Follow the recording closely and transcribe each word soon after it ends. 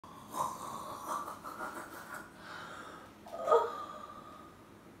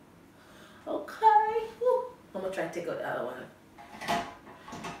gonna try to take out the other one.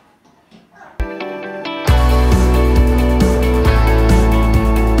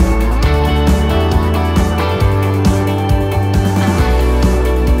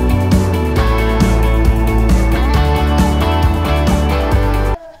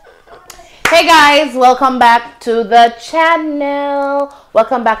 Hey guys, welcome back to the channel.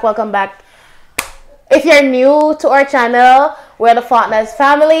 Welcome back. If you're new to our channel, we're the Fortnite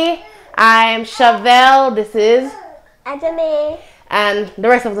family. I'm Chevelle, this is Ajahnay, and the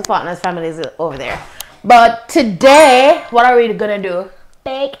rest of the Fortnite family is over there. But today, what are we gonna do?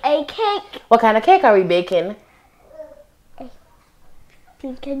 bake a cake. What kind of cake are we baking? A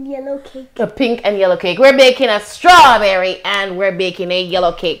pink and yellow cake. A pink and yellow cake. We're baking a strawberry and we're baking a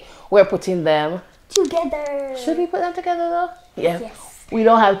yellow cake. We're putting them Together. Should we put them together though? Yeah. Yes. We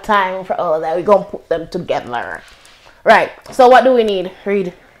don't have time for all of that. We're gonna put them together. Right. So what do we need?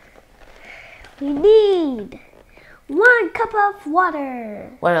 Read. We need 1 cup of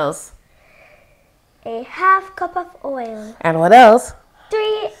water. What else? A half cup of oil. And what else?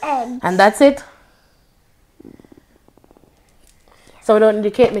 3 eggs. And that's it? So we don't need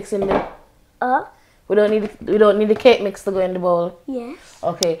the cake mix in there? We don't need the cake mix to go in the bowl? Yes.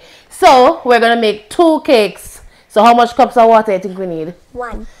 Okay. So we're gonna make 2 cakes. So how much cups of water I think we need?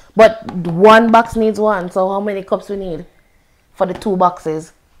 1. But 1 box needs 1. So how many cups we need for the 2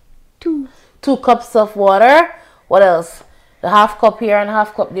 boxes? 2. 2 cups of water. What else? The half cup here and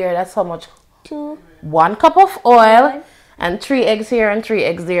half cup there. That's how much? 2. 1 cup of oil and 3 eggs here and 3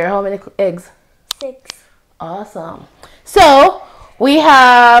 eggs there. How many eggs? 6. Awesome. So we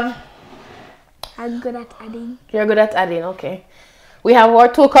have. I'm good at adding. You're good at adding. Okay. We have our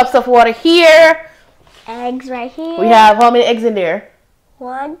 2 cups of water here. Eggs right here. We have how many eggs in there?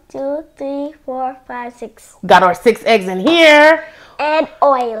 1, 2, 3, 4, 5, 6. Got our 6 eggs in here. And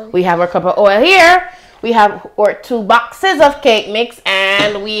oil. We have our cup of oil here. We have our 2 boxes of cake mix,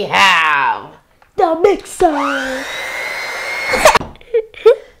 and we have the mixer.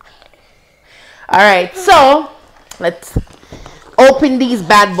 All right, so let's open these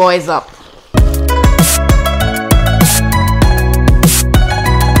bad boys up.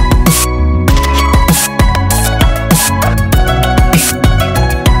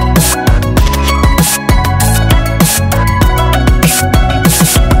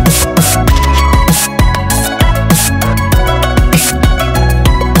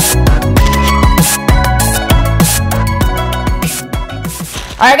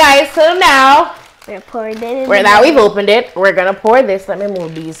 Alright guys, so now we're pouring it in. We've opened it. We're gonna pour this. Let me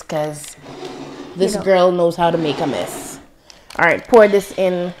move these because this girl knows how to make a mess. Alright, pour this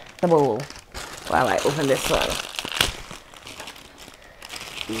in the bowl while I open this one.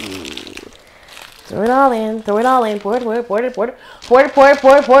 Throw it all in. Pour it. Pour it. It would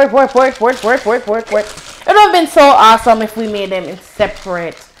have been so awesome if we made them in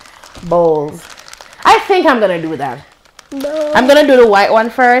separate bowls. I think I'm gonna do that. No. I'm gonna do the white one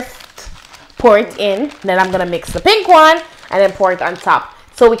first, pour it in, then I'm gonna mix the pink one and then pour it on top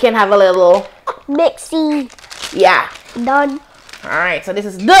so we can have a little mixy. Yeah. Done. Alright, so this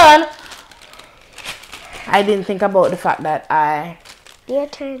is done. I didn't think about the fact that Your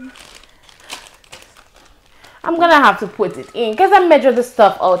turn. I'm gonna have to put it in because I measured the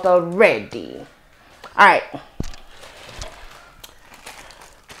stuff out already. Alright.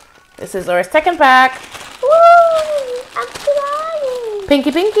 This is our second pack. Woo! I'm flying.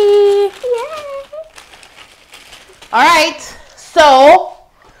 Pinky. Yeah. Alright, so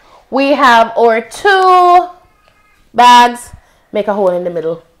we have our 2 bags. Make a hole in the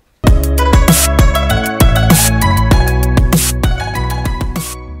middle.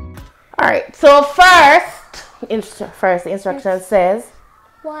 Alright, so first the instruction says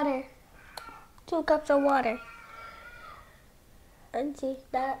water. 2 cups of water. And see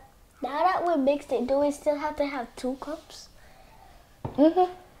that. Now that we mixed it, do we still have to have 2 cups?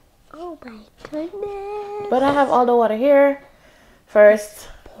 Mm-hmm. Oh my goodness. But I have all the water here. First.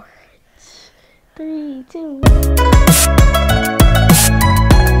 Pour it. 3, 2.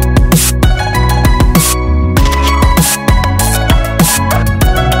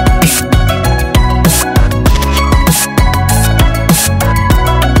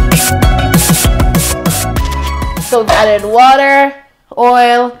 So we added water,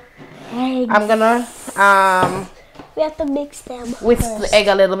 oil. Eggs. I'm gonna we have to mix them. whisk the egg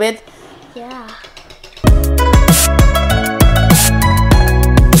a little bit. Yeah.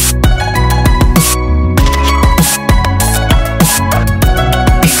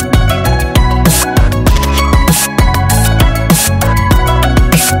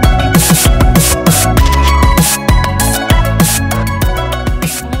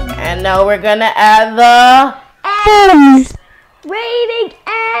 And now we're gonna add the eggs. Raining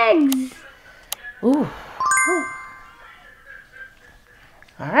eggs. Ooh.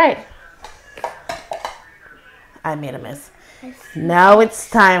 All right. I made a mess. Now it's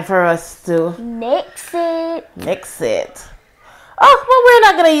time for us to mix it. Mix it. Oh, but we're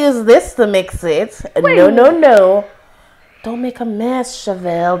not gonna use this to mix it. Wait. No. Don't make a mess,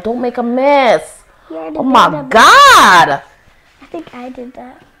 Chevelle. Don't make a mess. Oh my God. I think I did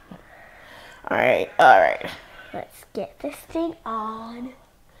that. All right. Let's get this thing on.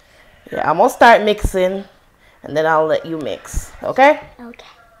 Yeah, I'm gonna start mixing, and then I'll let you mix. Okay? Okay.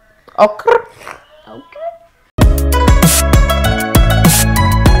 Okay. Okay.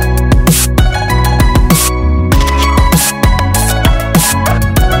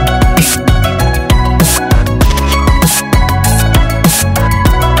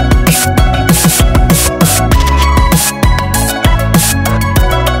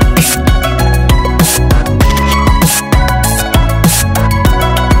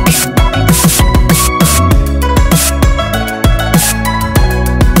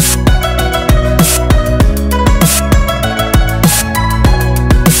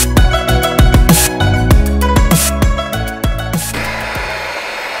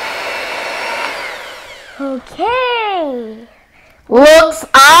 Okay. Looks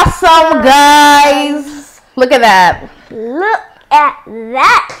awesome, guys. Look at that. Look at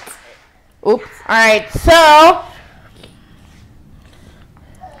that. Oops. All right. So.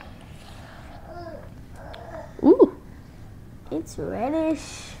 Ooh. It's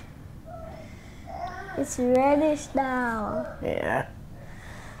reddish. It's reddish now. Yeah.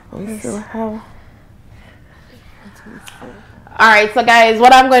 We still have. Alright, so guys,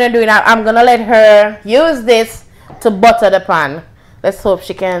 what I'm going to do now, I'm going to let her use this to butter the pan. Let's hope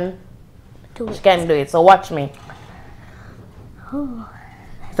she can do it. So watch me.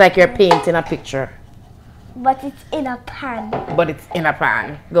 It's like you're painting a picture. But it's in a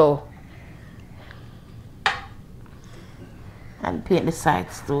pan. Go. And paint the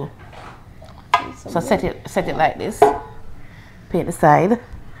sides too. So set it like this. Paint the side.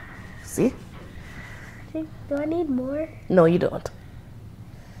 See? Do I need more? No, you don't.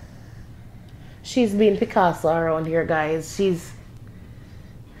 She's being Picasso around here, guys. So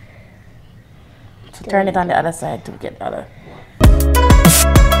turn it on the other side to get the other.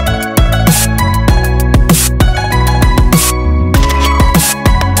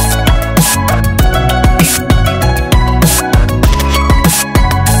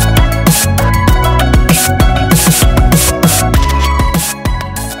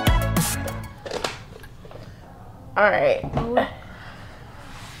 All right. Nice.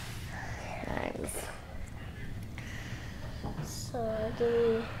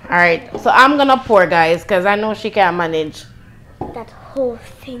 All right. So I'm gonna pour, guys, because I know she can't manage that whole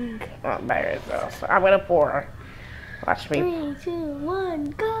thing by herself. So I'm gonna pour. Watch me. 3, 2, 1,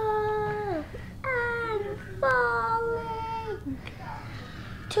 go! I'm falling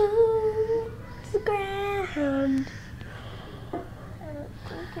to the ground. I don't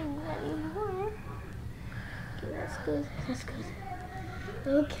think that anymore. That's good.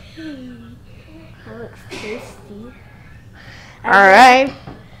 Okay. That looks tasty. Alright.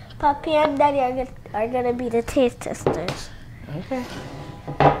 Papi and Daddy are gonna be the taste testers. Okay.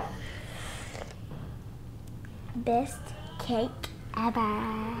 Best cake ever.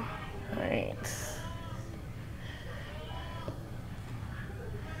 Alright.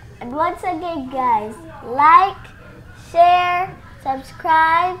 And once again, guys, like, share,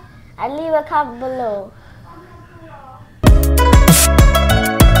 subscribe, and leave a comment below.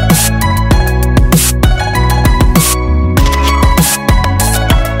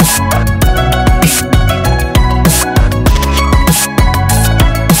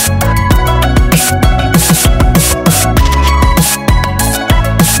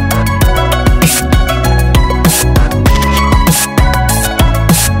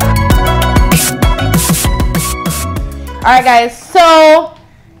 Alright, guys, so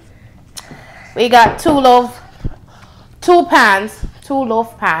we got two loaf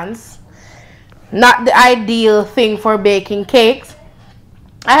pans. Not the ideal thing for baking cakes.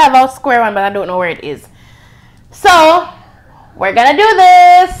 I have a square one, but I don't know where it is. So we're gonna do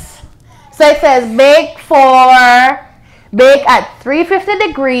this. So it says bake at 350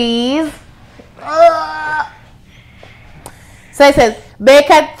 degrees. So it says bake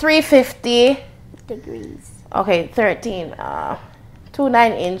at 350 degrees. Okay, 13. 2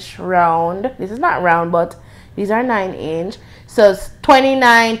 9-inch round. This is not round, but these are 9-inch. So it's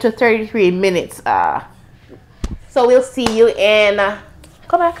 29 to 33 minutes. So we'll see you in.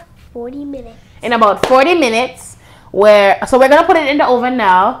 Come back. 40 minutes. In about 40 minutes. So we're gonna put it in the oven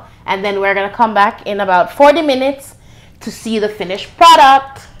now, and then we're gonna come back in about 40 minutes to see the finished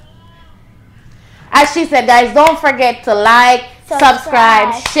product. As she said, guys, don't forget to like,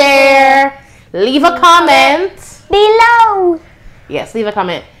 subscribe, share, leave a comment below. Yes, leave a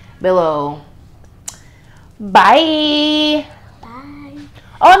comment below. Bye. Bye.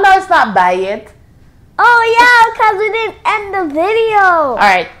 Oh no, it's not bye yet. Oh yeah, because we didn't end the video. All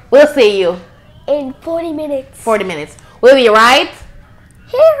right, we'll see you in 40 minutes. 40 minutes. We'll be right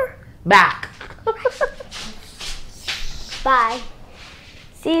here. Back. Bye.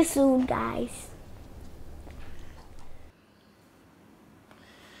 See you soon, guys.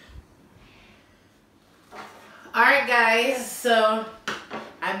 Alright guys, so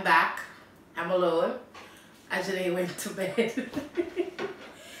I'm back. I'm alone. Ajahnay went to bed.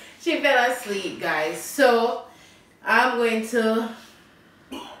 She fell asleep, guys. So I'm going to,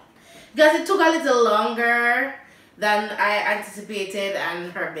 because it took a little longer than I anticipated,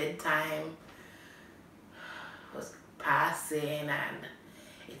 and her bedtime was passing, and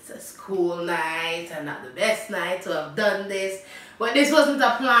it's a school night and not the best night to have done this. But this wasn't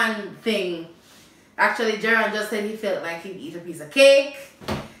a planned thing. Actually, Jaron just said he felt like he'd eat a piece of cake.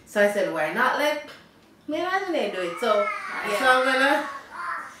 So I said, why not let me and Ajahnay do it? So, yeah. So I'm gonna,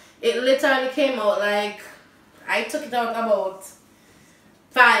 it literally came out like, I took it out about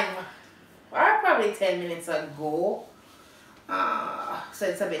 5 or probably 10 minutes ago. So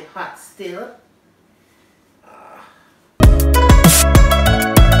it's a bit hot still.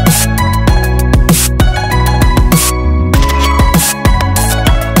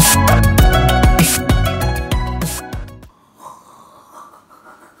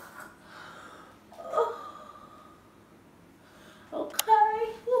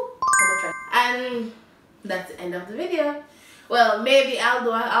 And that's the end of the video. Well, maybe I'll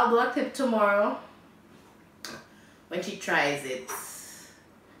do a clip tomorrow when she tries it.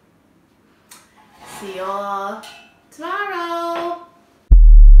 See y'all tomorrow.